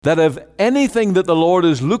that if anything that the Lord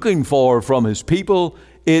is looking for from His people,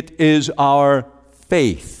 it is our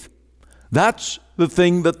faith. That's the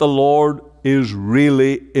thing that the Lord is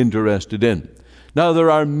really interested in. Now, there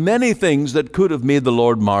are many things that could have made the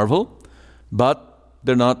Lord marvel, but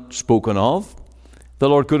they're not spoken of. The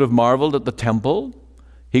Lord could have marveled at the temple.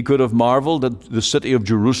 He could have marveled at the city of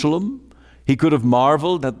Jerusalem. He could have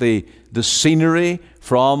marveled at the scenery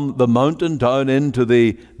from the mountain down into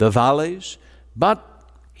the valleys. But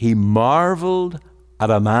He marveled at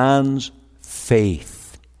a man's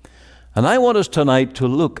faith. And I want us tonight to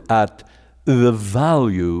look at the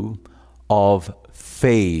value of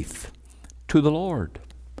faith to the Lord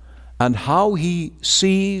and how He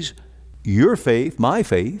sees your faith, my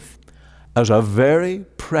faith, as a very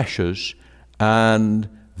precious and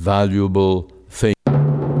valuable thing.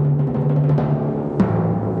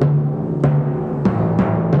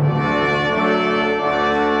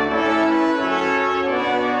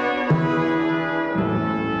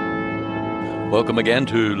 Welcome again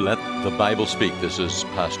to Let the Bible Speak. This is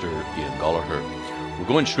Pastor Ian Gallagher. We're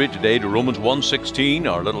going straight today to Romans 1:16,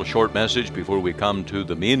 our little short message before we come to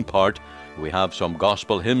the main part. We have some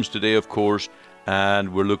gospel hymns today, of course,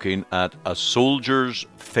 and we're looking at a soldier's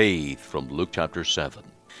faith from Luke chapter 7.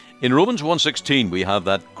 In Romans 1:16, we have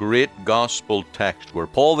that great gospel text where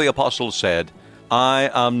Paul the Apostle said, I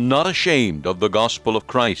am not ashamed of the gospel of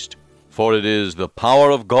Christ, for it is the power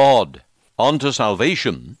of God unto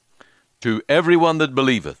salvation to everyone that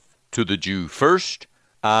believeth, to the Jew first,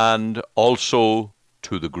 and also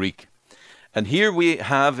to the Greek. And here we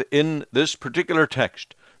have in this particular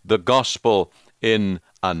text the gospel in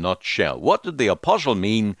a nutshell. What did the apostle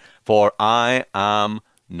mean for I am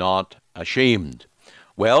not ashamed?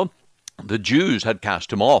 Well, the Jews had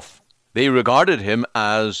cast him off. They regarded him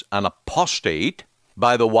as an apostate.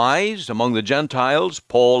 By the wise among the Gentiles,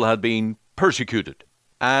 Paul had been persecuted,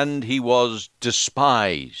 and he was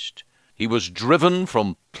despised. He was driven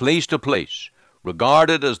from place to place,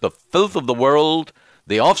 regarded as the filth of the world,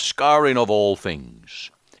 the offscouring of all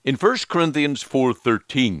things. In 1 Corinthians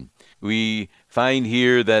 4:13, we find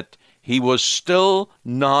here that he was still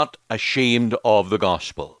not ashamed of the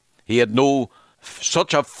gospel. He had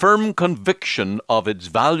such a firm conviction of its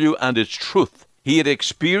value and its truth. He had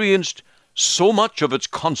experienced so much of its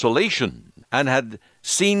consolation and had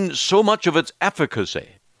seen so much of its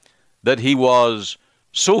efficacy that he was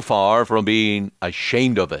so far from being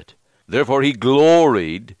ashamed of it. Therefore he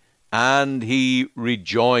gloried and he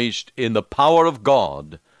rejoiced in the power of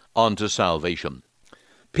God unto salvation.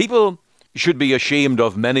 People should be ashamed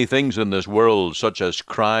of many things in this world, such as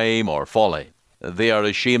crime or folly. They are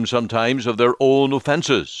ashamed sometimes of their own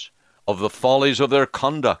offenses, of the follies of their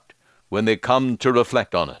conduct when they come to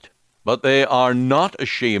reflect on it. But they are not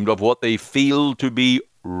ashamed of what they feel to be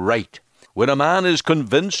right. When a man is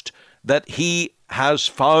convinced that he has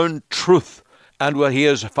found truth and where he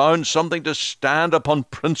has found something to stand upon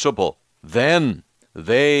principle, then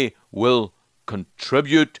they will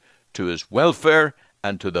contribute to his welfare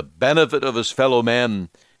and to the benefit of his fellow men.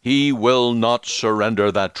 He will not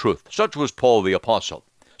surrender that truth. Such was Paul the Apostle.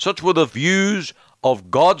 Such were the views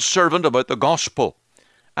of God's servant about the gospel.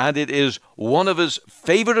 And it is one of his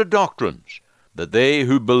favorite doctrines that they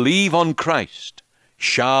who believe on Christ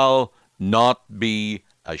shall not be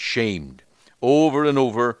ashamed. Over and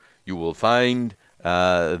over, you will find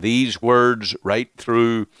these words right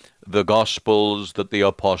through the Gospels that the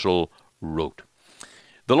apostle wrote.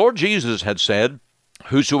 The Lord Jesus had said,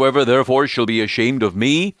 Whosoever therefore shall be ashamed of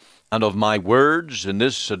me and of my words in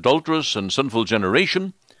this adulterous and sinful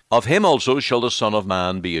generation, of him also shall the Son of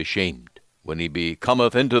Man be ashamed, when he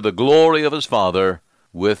cometh into the glory of his Father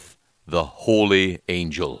with the holy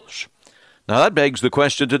angels. Now that begs the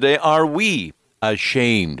question today, are we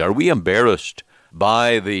ashamed? Are we embarrassed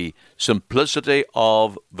by the simplicity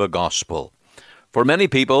of the gospel? For many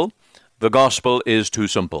people, the gospel is too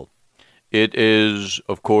simple. It is,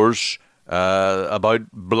 of course,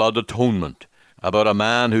 about blood atonement, about a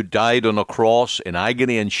man who died on a cross in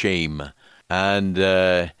agony and shame. And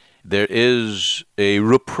there is a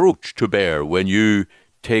reproach to bear when you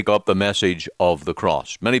take up the message of the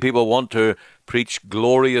cross. Many people want to preach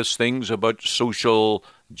glorious things about social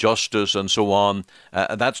justice and so on.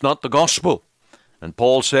 That's not the gospel. And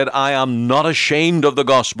Paul said, I am not ashamed of the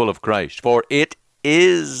gospel of Christ, for it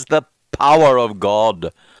is the power of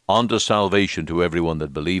God unto salvation to everyone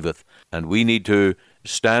that believeth. And we need to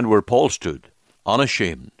stand where Paul stood,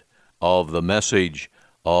 unashamed of the message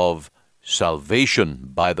of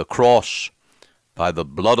salvation by the cross, by the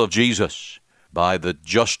blood of Jesus, by the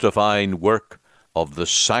justifying work of the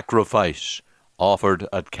sacrifice offered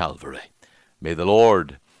at Calvary. May the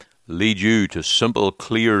Lord lead you to simple,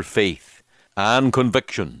 clear faith and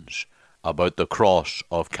convictions about the cross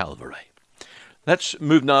of Calvary. Let's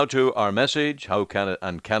move now to our message, How Can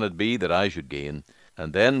it be that I should gain?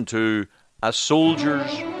 And then to A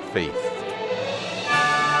Soldier's Faith.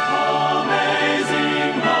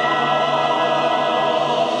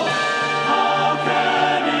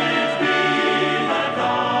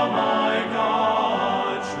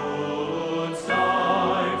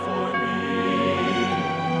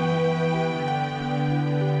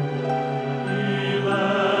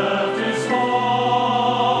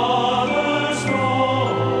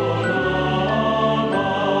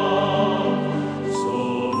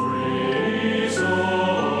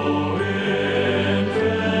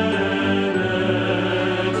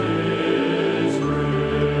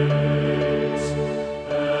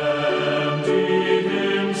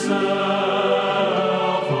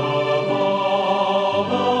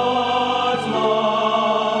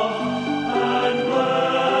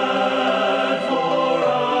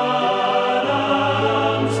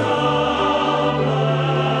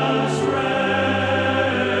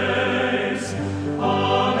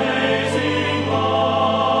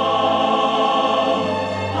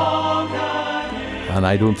 And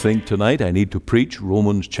I don't think tonight I need to preach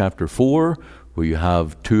Romans chapter 4, where you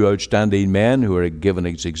have two outstanding men who are given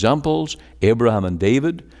as examples, Abraham and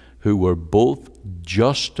David, who were both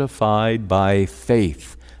justified by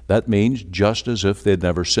faith. That means just as if they'd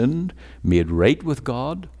never sinned, made right with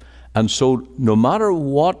God. And so no matter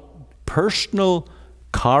what personal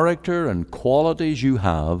character and qualities you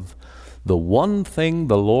have, the one thing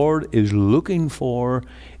the Lord is looking for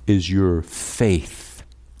is your faith.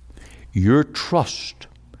 Your trust,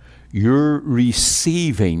 your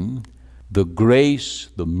receiving the grace,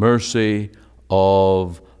 the mercy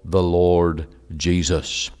of the Lord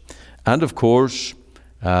Jesus. And of course,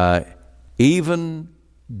 even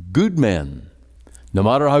good men, no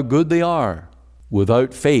matter how good they are,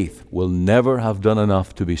 without faith will never have done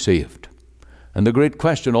enough to be saved. And the great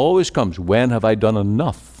question always comes, when have I done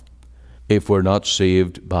enough if we're not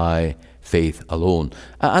saved by faith alone?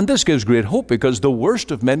 And this gives great hope, because the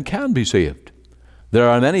worst of men can be saved. There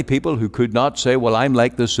are many people who could not say, well, I'm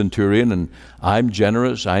like the centurion, and I'm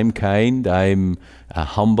generous, I'm kind, I'm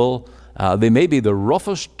humble. They may be the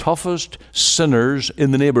roughest, toughest sinners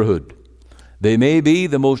in the neighborhood. They may be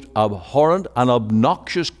the most abhorrent and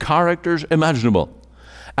obnoxious characters imaginable.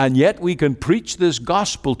 And yet we can preach this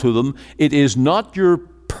gospel to them. It is not your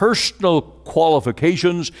personal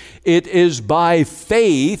qualifications. It is by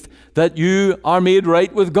faith that you are made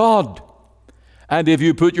right with God. And if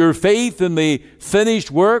you put your faith in the finished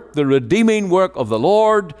work, the redeeming work of the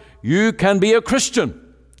Lord, you can be a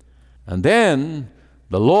Christian. And then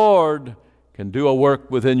the Lord can do a work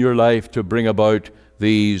within your life to bring about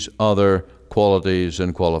these other qualities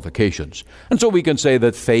and qualifications. And so we can say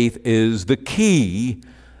that faith is the key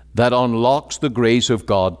that unlocks the grace of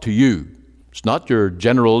God to you. It's not your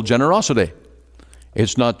general generosity.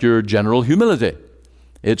 It's not your general humility.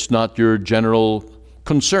 It's not your general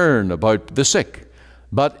concern about the sick.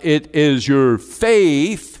 But it is your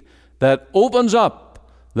faith that opens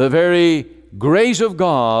up the very grace of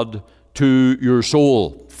God to your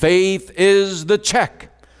soul. Faith is the check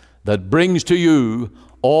that brings to you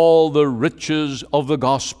all the riches of the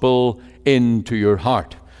gospel into your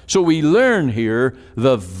heart. So we learn here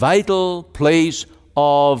the vital place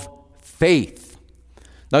of faith.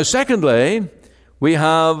 Now, secondly, we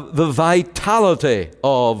have the vitality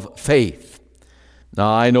of faith. Now,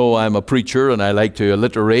 I know I'm a preacher and I like to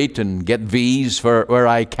alliterate and get V's for where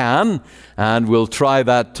I can, and we'll try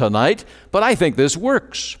that tonight, but I think this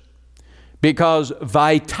works. Because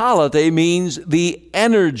vitality means the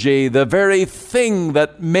energy, the very thing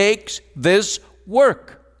that makes this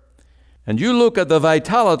work. And you look at the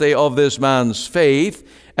vitality of this man's faith,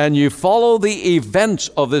 and you follow the events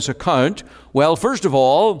of this account. Well, first of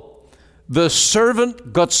all, the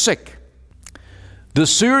servant got sick. The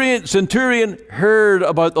centurion heard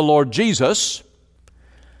about the Lord Jesus,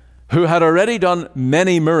 who had already done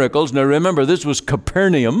many miracles. Now remember, this was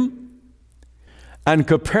Capernaum. And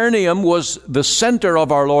Capernaum was the center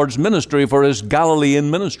of our Lord's ministry for his Galilean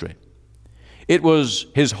ministry. It was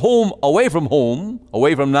his home, away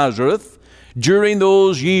from Nazareth, during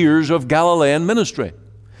those years of Galilean ministry.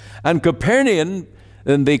 And Capernaum,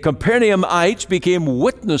 and the Capernaumites became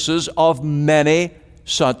witnesses of many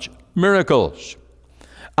such miracles.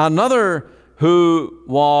 Another who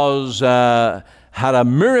had a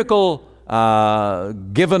miracle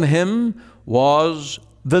given him was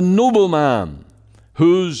the nobleman,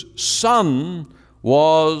 whose son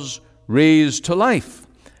was raised to life.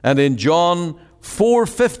 And in John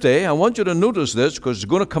 4:50. I want you to notice this because it's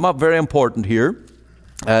going to come up very important here.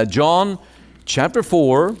 John chapter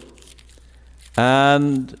 4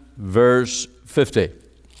 and verse 50.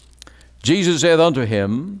 Jesus saith unto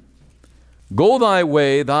him, Go thy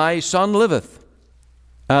way, thy son liveth.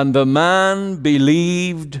 And the man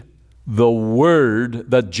believed the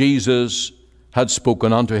word that Jesus had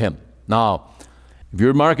spoken unto him. Now, if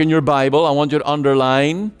you're marking your Bible, I want you to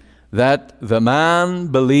underline that the man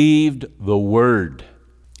believed the word.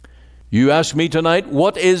 You ask me tonight,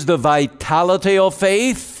 what is the vitality of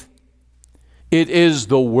faith? It is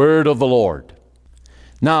the word of the Lord.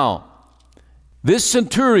 Now, this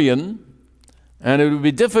centurion, and it would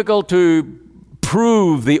be difficult to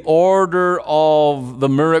prove the order of the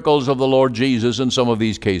miracles of the Lord Jesus in some of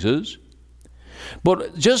these cases,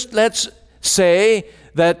 but just let's say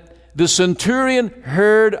that the centurion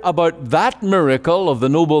heard about that miracle of the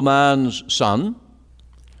nobleman's son,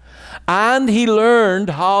 and he learned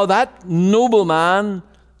how that nobleman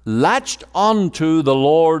latched onto the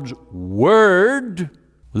Lord's word.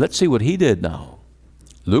 Let's see what he did now.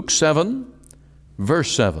 Luke 7,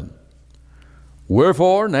 verse 7.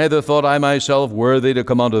 Wherefore, neither thought I myself worthy to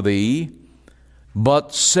come unto thee,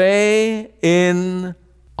 but say in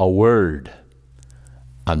a word,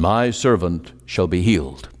 and my servant shall be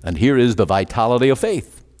healed. And here is the vitality of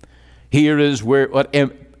faith. Here is where what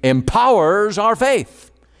empowers our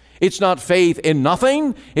faith. It's not faith in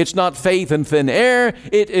nothing. It's not faith in thin air.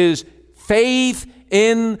 It is faith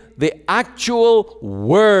in the actual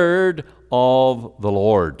word of the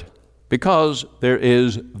Lord, because there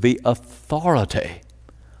is the authority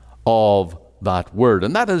of that word.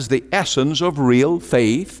 And that is the essence of real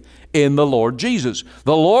faith in the Lord Jesus.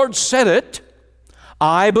 The Lord said it,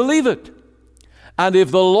 I believe it. And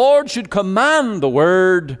if the Lord should command the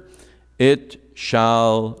word, it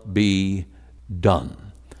shall be done.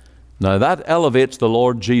 Now that elevates the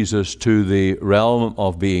Lord Jesus to the realm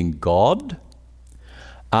of being God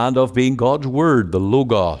and of being God's word, the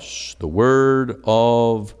Logos, the word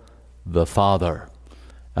of the Father.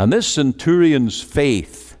 And this centurion's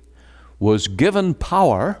faith was given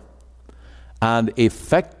power and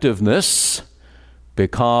effectiveness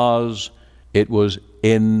because it was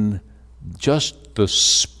in just the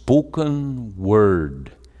spoken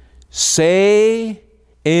word. Say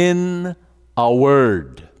in a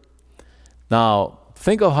word. Now,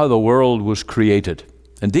 think of how the world was created.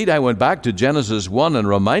 Indeed, I went back to Genesis 1 and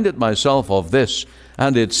reminded myself of this.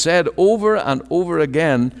 And it said over and over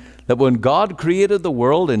again that when God created the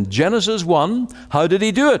world in Genesis 1, how did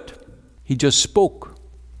he do it? He just spoke.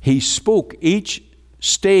 He spoke each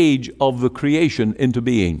stage of the creation into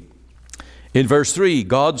being. In verse 3,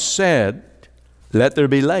 God said, let there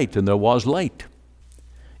be light, and there was light.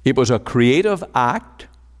 It was a creative act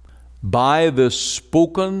by the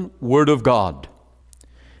spoken word of God.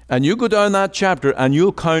 And you go down that chapter and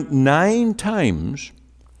you'll count 9 times,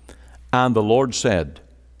 and the Lord said.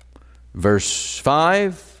 Verse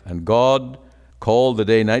 5, and God called the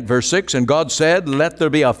day night. Verse 6, and God said, let there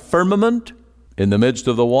be a firmament in the midst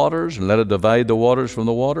of the waters, and let it divide the waters from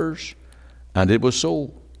the waters. And it was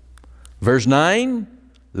so. Verse 9,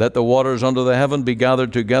 let the waters under the heaven be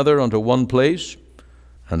gathered together unto one place,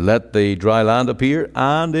 and let the dry land appear.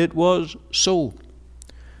 And it was so.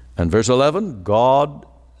 And verse 11, God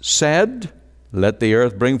said, let the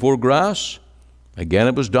earth bring forth grass. Again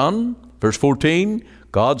it was done. Verse 14,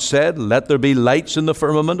 God said, let there be lights in the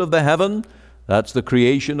firmament of the heaven. That's the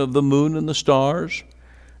creation of the moon and the stars.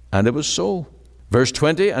 And it was so. Verse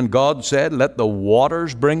 20, and God said, let the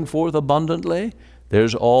waters bring forth abundantly.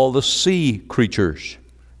 There's all the sea creatures.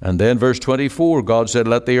 And then verse 24, God said,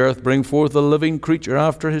 let the earth bring forth a living creature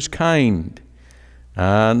after his kind.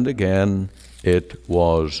 And again, it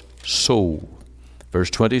was so. Verse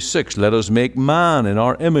 26, let us make man in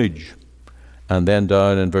our image. And then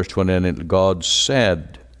down in verse 29, God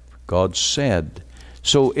said.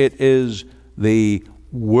 So it is the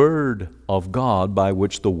word of God by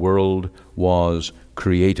which the world was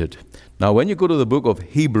created. Now, when you go to the book of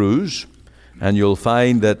Hebrews, and you'll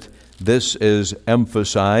find that this is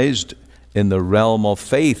emphasized in the realm of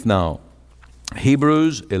faith now.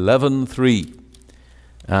 Hebrews 11:3.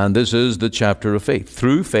 And this is the chapter of faith.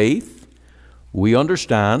 Through faith, we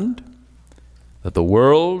understand that the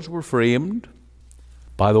worlds were framed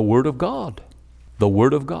by the Word of God. The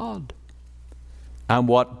Word of God. And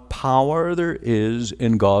what power there is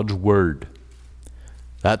in God's Word.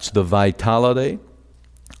 That's the vitality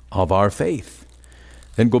of our faith.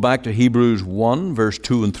 Then go back to Hebrews 1, verse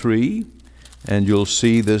 2 and 3, and you'll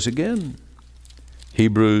see this again.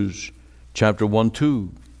 Hebrews chapter 1,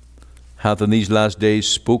 2. Hath in these last days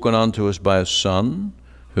spoken unto us by a Son,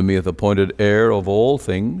 whom he hath appointed heir of all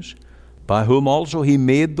things, by whom also he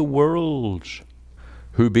made the worlds,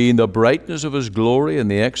 who being the brightness of his glory and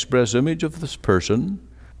the express image of this person,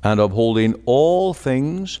 and upholding all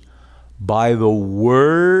things by the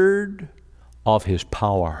word of his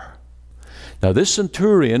power. Now this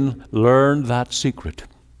centurion learned that secret.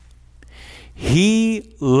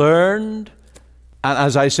 He learned, and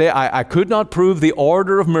as I say, I could not prove the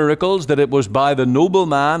order of miracles, that it was by the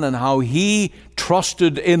nobleman and how he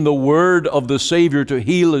trusted in the word of the Savior to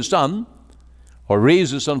heal his son, or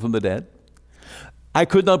raise his son from the dead. I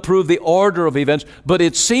could not prove the order of events, but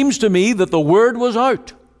it seems to me that the word was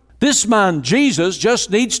out. This man, Jesus,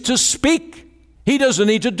 just needs to speak. He doesn't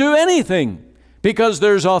need to do anything, because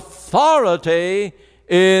there's authority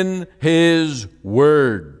in his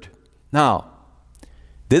word. Now,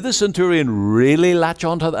 did the centurion really latch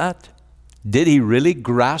onto that? Did he really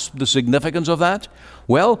grasp the significance of that?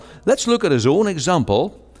 Well, let's look at his own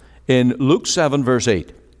example in Luke 7, verse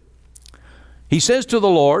 8. He says to the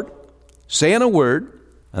Lord, saying a word,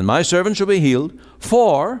 and my servant shall be healed,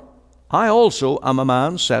 for I also am a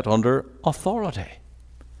man set under authority,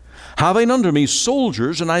 having under me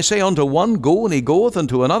soldiers, and I say unto one, go, and he goeth, and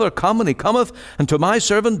to another, come, and he cometh, and to my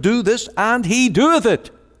servant, do this, and he doeth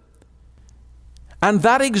it. And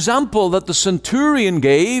that example that the centurion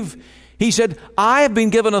gave, he said, I have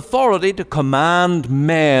been given authority to command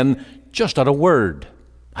men just at a word.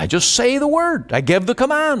 I just say the word. I give the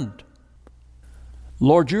command.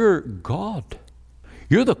 Lord, you're God.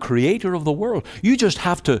 You're the creator of the world. You just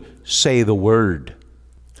have to say the word,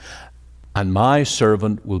 and my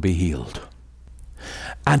servant will be healed.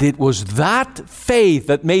 And it was that faith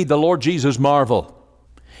that made the Lord Jesus marvel.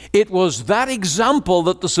 It was that example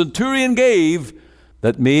that the centurion gave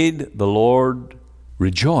that made the Lord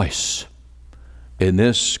rejoice in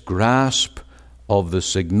this grasp of the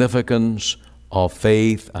significance of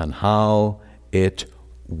faith and how it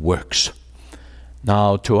works.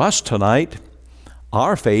 Now, to us tonight,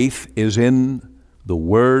 our faith is in the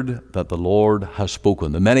word that the Lord has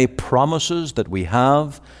spoken. The many promises that we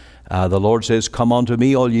have. The Lord says, come unto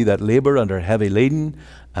me, all ye that labor and are heavy laden,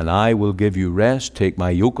 and I will give you rest. Take my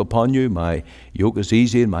yoke upon you. My yoke is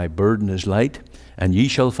easy and my burden is light. And ye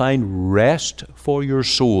shall find rest for your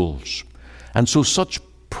souls. And so such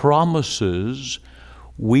promises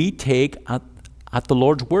we take at the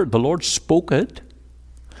Lord's word. The Lord spoke it.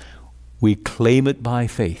 We claim it by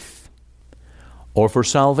faith. Or for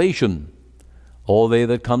salvation, all they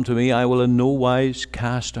that come to me I will in no wise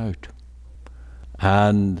cast out.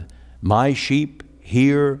 And my sheep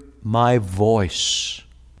hear my voice.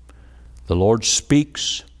 The Lord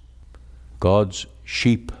speaks. God's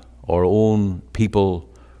sheep, our own people,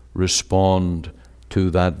 respond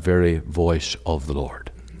to that very voice of the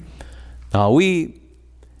Lord. Now we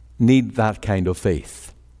need that kind of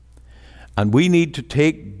faith. And we need to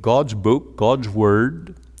take God's book, God's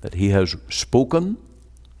word that He has spoken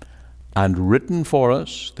and written for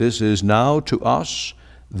us. This is now to us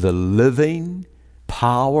the living,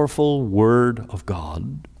 powerful Word of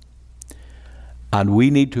God. And we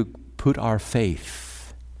need to put our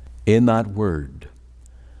faith in that Word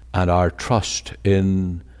and our trust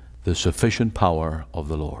in the sufficient power of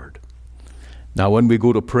the Lord. Now, when we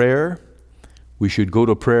go to prayer, we should go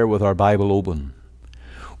to prayer with our Bible open.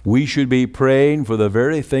 We should be praying for the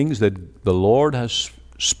very things that the Lord has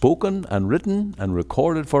spoken and written and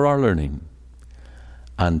recorded for our learning,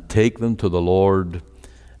 and take them to the Lord.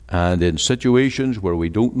 And in situations where we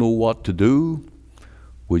don't know what to do,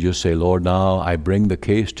 we just say, Lord, now I bring the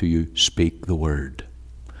case to you. Speak the word.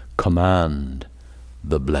 Command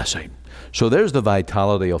the blessing. So there's the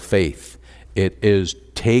vitality of faith. It is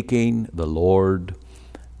taking the Lord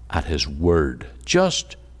at His word.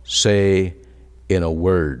 Just say in a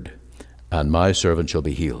word, and my servant shall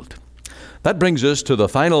be healed. That brings us to the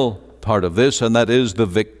final part of this, and that is the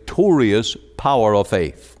victorious power of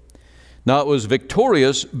faith. Now, it was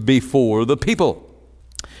victorious before the people.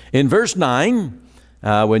 In verse 9,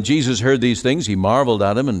 when Jesus heard these things, He marveled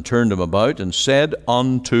at him and turned him about and said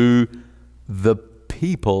unto the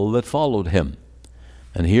people that followed Him.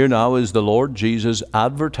 And here now is the Lord Jesus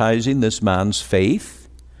advertising this man's faith,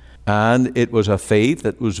 and it was a faith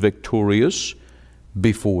that was victorious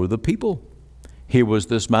before the people. He was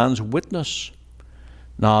this man's witness.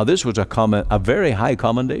 Now, this was a very high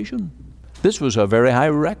commendation. This was a very high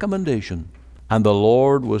recommendation. And the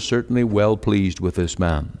Lord was certainly well pleased with this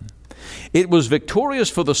man. It was victorious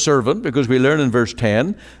for the servant, because we learn in verse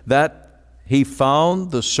 10 that he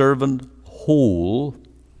found the servant whole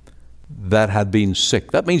that had been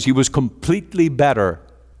sick. That means he was completely better.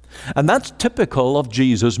 And that's typical of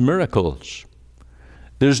Jesus' miracles.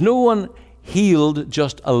 There's no one healed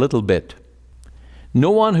just a little bit.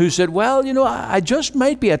 No one who said, well, I just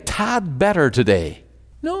might be a tad better today.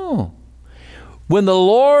 No. When the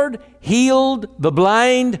Lord healed the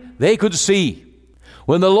blind, they could see.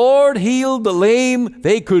 When the Lord healed the lame,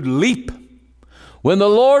 they could leap. When the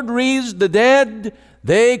Lord raised the dead,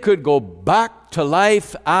 they could go back to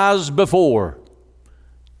life as before.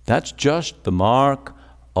 That's just the mark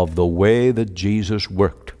of the way that Jesus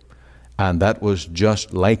worked. And that was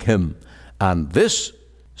just like him. And this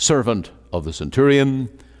servant of the centurion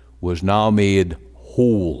was now made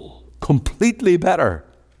whole, completely better,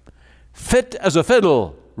 fit as a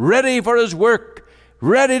fiddle, ready for his work,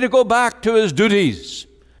 ready to go back to his duties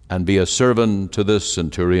and be a servant to this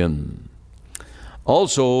centurion.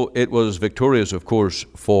 Also, it was victorious, of course,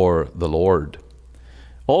 for the Lord.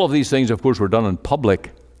 All of these things, of course, were done in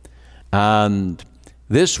public, and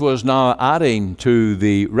this was now adding to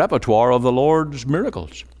the repertoire of the Lord's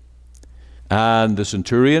miracles. And the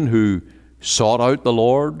centurion who sought out the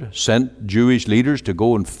Lord, sent Jewish leaders to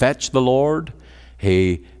go and fetch the Lord.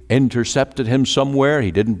 He intercepted him somewhere.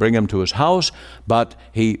 He didn't bring him to his house, but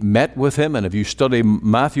he met with him. And if you study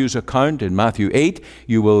Matthew's account in Matthew 8,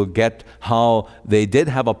 you will get how they did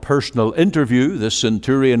have a personal interview, this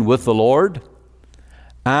centurion with the Lord,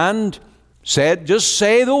 and said, just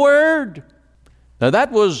say the word. Now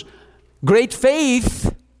that was great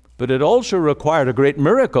faith, but it also required a great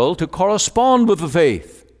miracle to correspond with the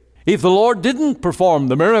faith. If the Lord didn't perform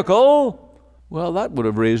the miracle, well, that would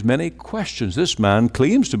have raised many questions. This man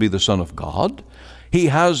claims to be the Son of God. He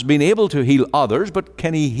has been able to heal others, but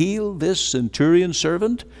can he heal this centurion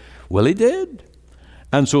servant? Well, he did.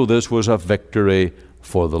 And so this was a victory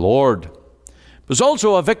for the Lord. It was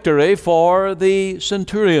also a victory for the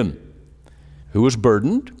centurion, who was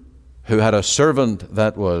burdened, who had a servant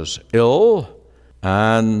that was ill,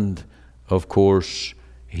 and, of course,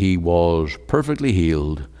 he was perfectly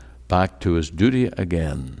healed, back to his duty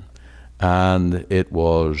again, and it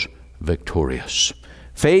was victorious.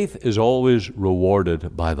 Faith is always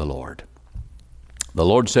rewarded by the Lord. The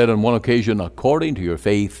Lord said on one occasion, according to your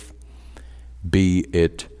faith, be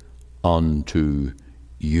it unto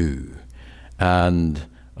you. And,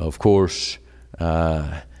 of course,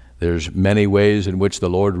 there's many ways in which the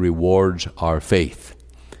Lord rewards our faith.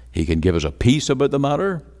 He can give us a peace about the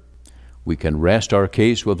matter. We can rest our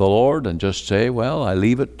case with the Lord and just say, well, I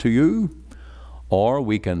leave it to you. Or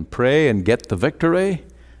we can pray and get the victory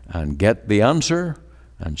and get the answer.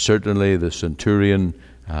 And certainly the centurion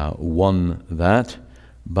won that.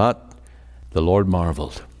 But the Lord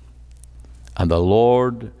marveled. And the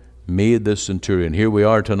Lord made this centurion. Here we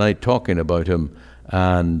are tonight talking about him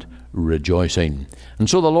and rejoicing. And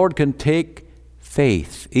so the Lord can take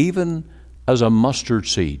faith, even as a mustard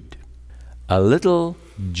seed, a little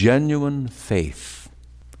genuine faith.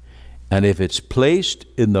 And if it's placed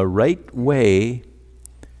in the right way,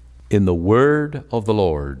 in the word of the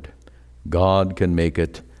Lord, God can make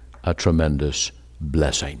it a tremendous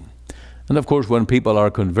blessing. And of course, when people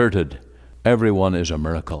are converted, everyone is a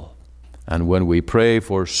miracle. And when we pray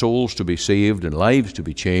for souls to be saved and lives to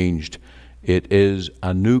be changed, it is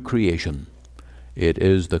a new creation. It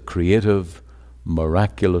is the creative,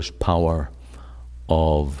 miraculous power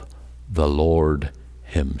of the Lord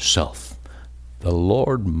himself. The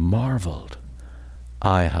Lord marveled.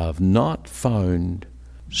 I have not found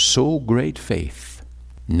so great faith.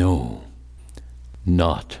 No,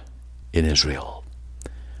 not in Israel.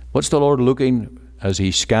 What's the Lord looking as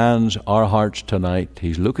he scans our hearts tonight?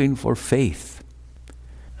 He's looking for faith.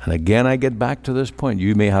 And again, I get back to this point.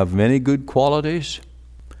 You may have many good qualities,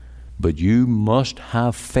 but you must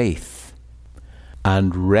have faith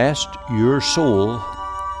and rest your soul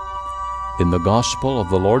in the gospel of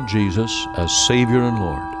the Lord Jesus as Savior and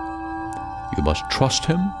Lord. You must trust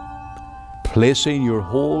him, placing your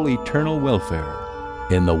whole eternal welfare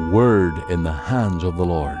in the Word in the hands of the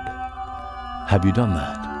Lord. Have you done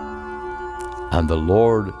that? And the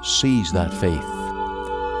Lord sees that faith,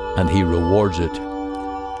 and he rewards it,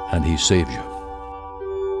 and he saves you.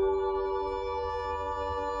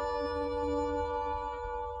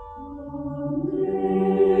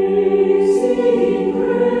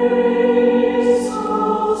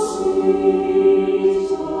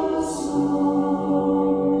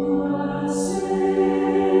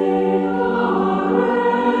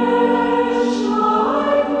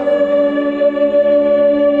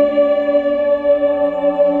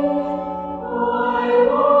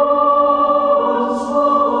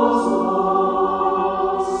 I was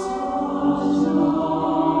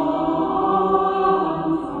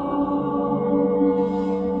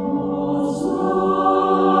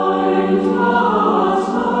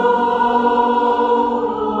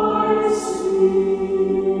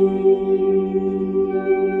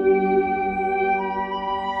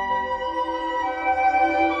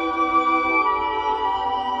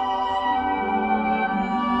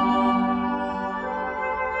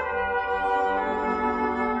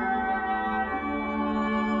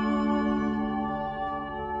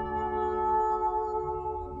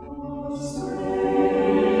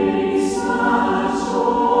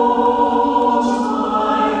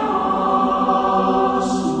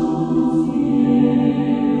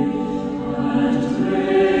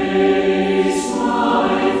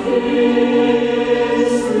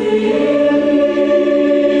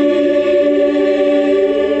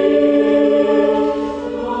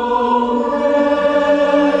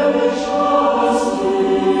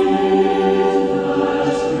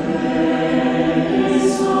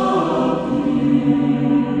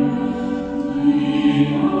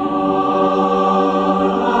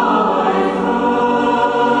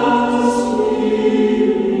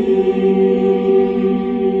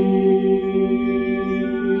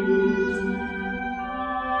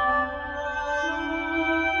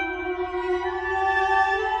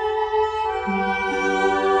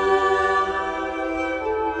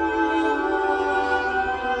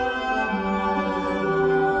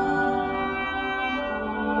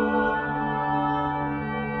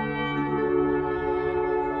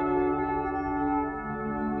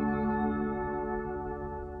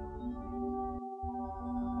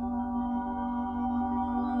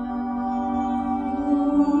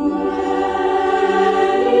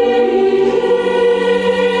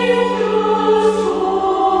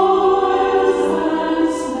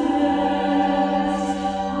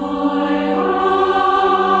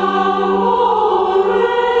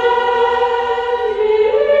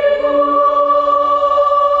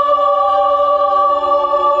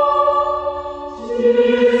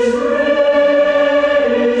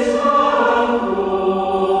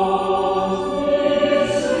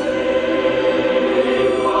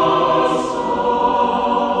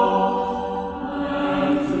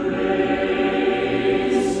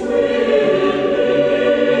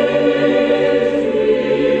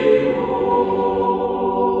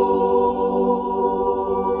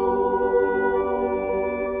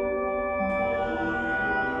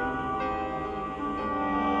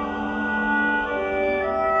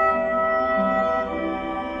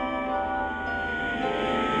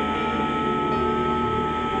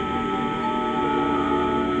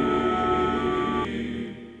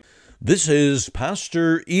This is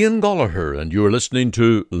Pastor Ian Gollaher, and you're listening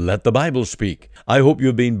to Let the Bible Speak. I hope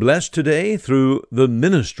you've been blessed today through the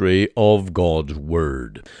ministry of God's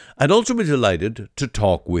Word. I'd also be delighted to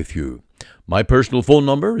talk with you. My personal phone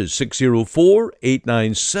number is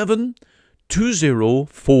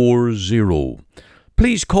 604-897-2040.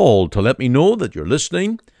 Please call to let me know that you're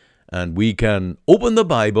listening, and we can open the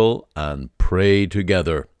Bible and pray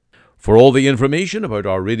together. For all the information about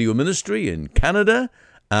our radio ministry in Canada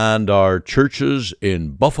and our churches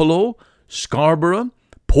in Buffalo, Scarborough,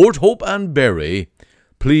 Port Hope and Barrie,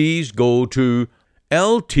 please go to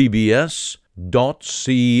ltbs.ca.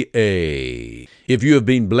 If you have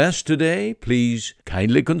been blessed today, please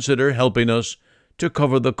kindly consider helping us to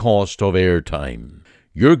cover the cost of airtime.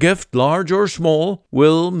 Your gift, large or small,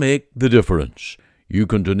 will make the difference. You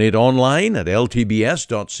can donate online at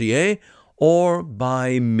ltbs.ca or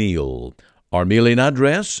by mail. Our mailing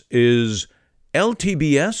address is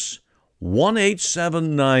LTBS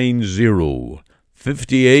 18790,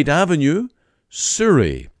 58th Avenue,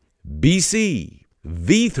 Surrey, BC,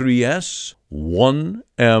 V3S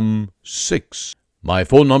 1M6. My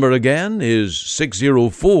phone number again is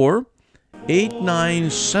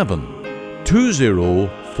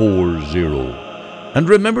 604-897-2040. And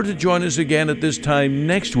remember to join us again at this time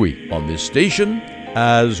next week on this station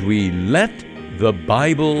as we let the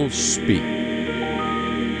Bible speak.